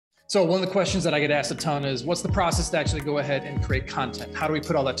So one of the questions that I get asked a ton is, what's the process to actually go ahead and create content? How do we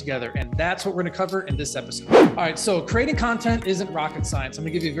put all that together? And that's what we're going to cover in this episode. All right, so creating content isn't rocket science. I'm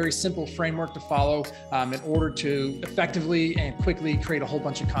going to give you a very simple framework to follow in order to effectively and quickly create a whole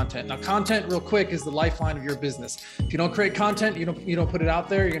bunch of content. Now, content, real quick, is the lifeline of your business. If you don't create content, you don't put it out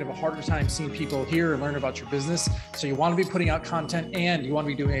there, you're going to have a harder time seeing people hear and learn about your business. So you want to be putting out content, and you want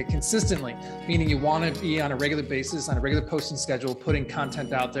to be doing it consistently, meaning you want to be on a regular basis, on a regular posting schedule, putting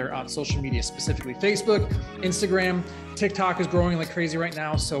content out there on social media, specifically Facebook, Instagram. TikTok is growing like crazy right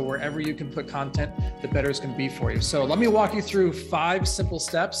now. So wherever you can put content, the better it's going to be for you. So let me walk you through 5 simple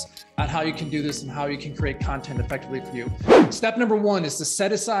steps on how you can do this and how you can create content effectively for you. Step number 1 is to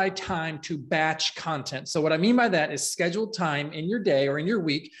set aside time to batch content. So what I mean by that is scheduled time in your day or in your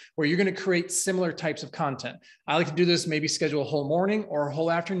week where you're going to create similar types of content. I like to do this, maybe schedule a whole morning or a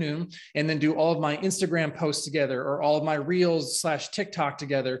whole afternoon, and then do all of my Instagram posts together, or all of my Reels / TikTok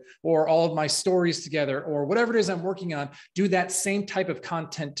together, or all of my stories together, or whatever it is I'm working on. Do that same type of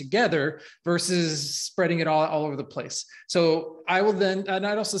content together versus spreading it all over the place. So I will then, and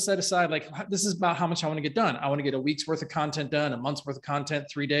I'd also set aside, like, this is about how much I want to get done. I want to get a week's worth of content done, a month's worth of content,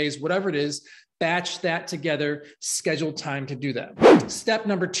 3 days, whatever it is. Batch that together, schedule time to do that. Step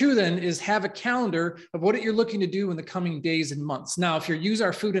number 2 then is have a calendar of what you're looking to do in the coming days and months. Now, if you use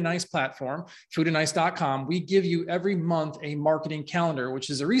our Food and Ice platform, foodandnice.com, we give you every month a marketing calendar,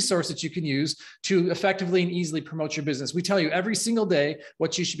 which is a resource that you can use to effectively and easily promote your business. We tell you every single day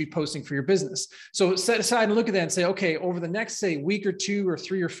what you should be posting for your business. So set aside and look at that and say, okay, over the next, say, week or 2 or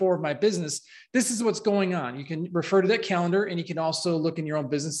 3 or 4 of my business, this is what's going on. You can refer to that calendar, and you can also look in your own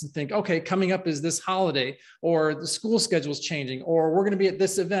business and think, okay, coming up is this holiday, or the school schedule is changing, or we're going to be at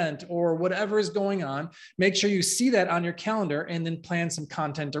this event, or whatever is going on. Make sure you see that on your calendar and then plan some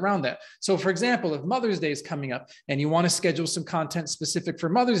content around that. So for example, if Mother's Day is coming up and you want to schedule some content specific for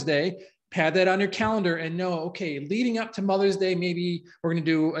Mother's Day, pad that on your calendar and know, okay, leading up to Mother's Day, maybe we're going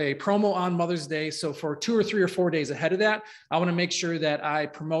to do a promo on Mother's Day. So for 2 or 3 or 4 days ahead of that, I want to make sure that I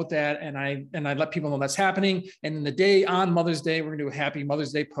promote that and I let people know that's happening. And then the day on Mother's Day, we're going to do a happy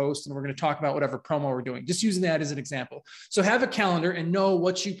Mother's Day post, and we're going to talk about whatever promo we're doing. Just using that as an example. So have a calendar and know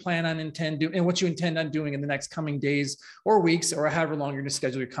what you plan on what you intend on doing in the next coming days or weeks, or however long you're going to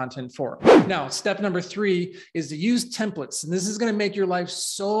schedule your content for. Now, step number 3 is to use templates. And this is going to make your life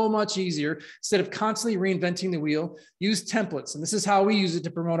so much easier. Instead of constantly reinventing the wheel, use templates. And this is how we use it to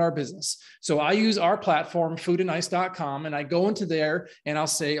promote our business. So I use our platform, foodandnice.com, and I go into there and I'll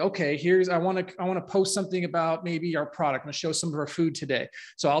say, okay, I want to post something about maybe our product. I'm going to show some of our food today.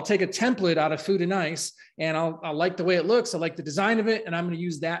 So I'll take a template out of Food and Nice, and I like the way it looks. I like the design of it. And I'm going to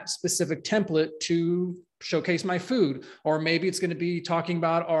use that specific template to showcase my food. Or maybe it's going to be talking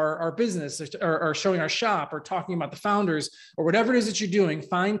about our business, or showing our shop, or talking about the founders, or whatever it is that you're doing.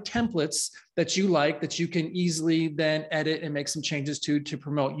 Find templates that you like, that you can easily then edit and make some changes to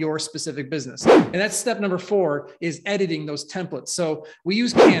promote your specific business. And that's step number 4, is editing those templates. So we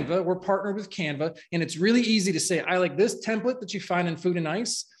use Canva. We're partnered with Canva, and it's really easy to say, I like this template that you find in Food and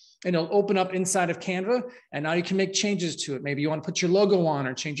Nice. And it'll open up inside of Canva, and now you can make changes to it. Maybe you want to put your logo on,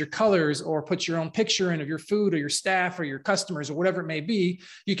 or change your colors, or put your own picture in of your food or your staff or your customers or whatever it may be.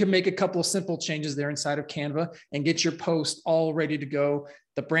 You can make a couple of simple changes there inside of Canva and get your post all ready to go,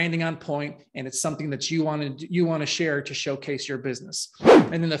 the branding on point, and it's something that you want to share to showcase your business.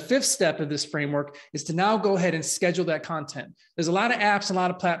 And then the 5th step of this framework is to now go ahead and schedule that content. There's a lot of apps and a lot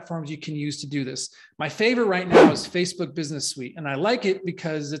of platforms you can use to do this. My favorite right now is Facebook Business Suite, and I like it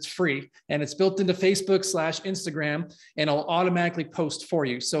because it's free and it's built into Facebook / Instagram, and it'll automatically post for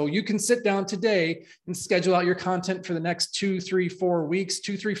you. So you can sit down today and schedule out your content for the next 2, 3, 4 weeks,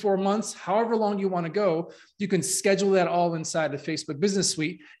 2, 3, 4 months, however long you want to go. You can schedule that all inside of Facebook Business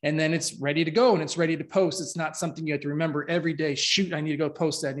Suite, and then it's ready to go and it's ready to post. It's not something you have to remember every day. Shoot, I need to go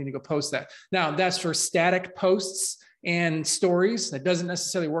post that. I need to go post that. Now, that's for static posts and stories. That doesn't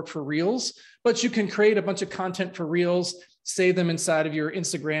necessarily work for Reels, but you can create a bunch of content for Reels, save them inside of your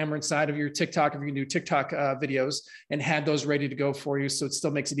Instagram or inside of your TikTok, if you can do TikTok videos, and have those ready to go for you. So it still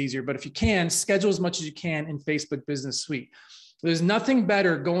makes it easier. But if you can, schedule as much as you can in Facebook Business Suite. There's nothing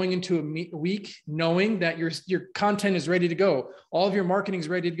better going into a week knowing that your content is ready to go. All of your marketing is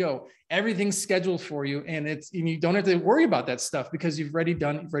ready to go. Everything's scheduled for you, and you don't have to worry about that stuff because you've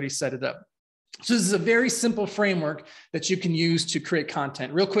already set it up. So this is a very simple framework that you can use to create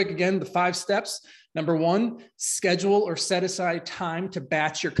content. Real quick, again, the 5 steps. Number one, schedule or set aside time to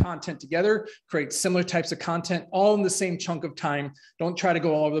batch your content together, create similar types of content, all in the same chunk of time. Don't try to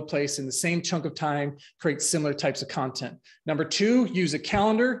go all over the place. In the same chunk of time, create similar types of content. Number two, use a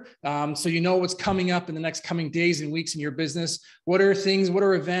calendar so you know what's coming up in the next coming days and weeks in your business. What are things, what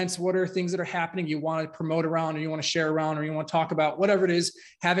are events, what are things that are happening you want to promote around or you want to share around or you want to talk about, whatever it is,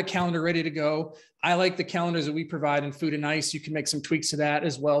 have a calendar ready to go. I like the calendars that we provide in Food and Ice. You can make some tweaks to that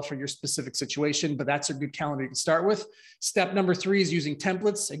as well for your specific situation, but that's a good calendar you can start with. Step number three is using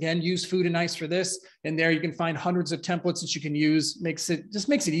templates. Again, use Food and Ice for this. And there you can find hundreds of templates that you can use. Just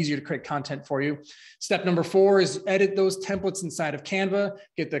makes it easier to create content for you. Step number four is edit those templates inside of Canva.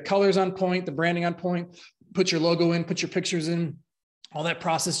 Get the colors on point, the branding on point, put your logo in, put your pictures in. All that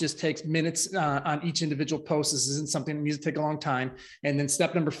process just takes minutes on each individual post. This isn't something that needs to take a long time. And then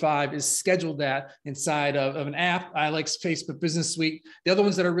step number five is schedule that inside of an app. I like Facebook Business Suite. The other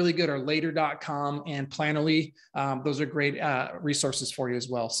ones that are really good are later.com and Plannerly. Those are great resources for you as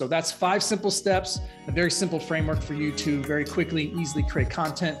well. So that's 5 simple steps, a very simple framework for you to very quickly, easily create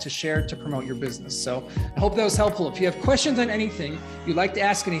content to share, to promote your business. So I hope that was helpful. If you have questions on anything, you'd like to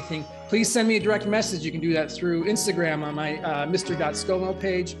ask anything, please send me a direct message. You can do that through Instagram on my Mr.ScoMo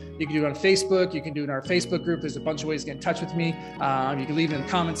page. You can do it on Facebook. You can do it in our Facebook group. There's a bunch of ways to get in touch with me. You can leave it in the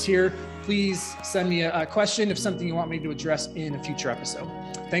comments here. Please send me a question if something you want me to address in a future episode.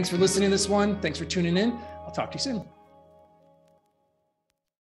 Thanks for listening to this one. Thanks for tuning in. I'll talk to you soon.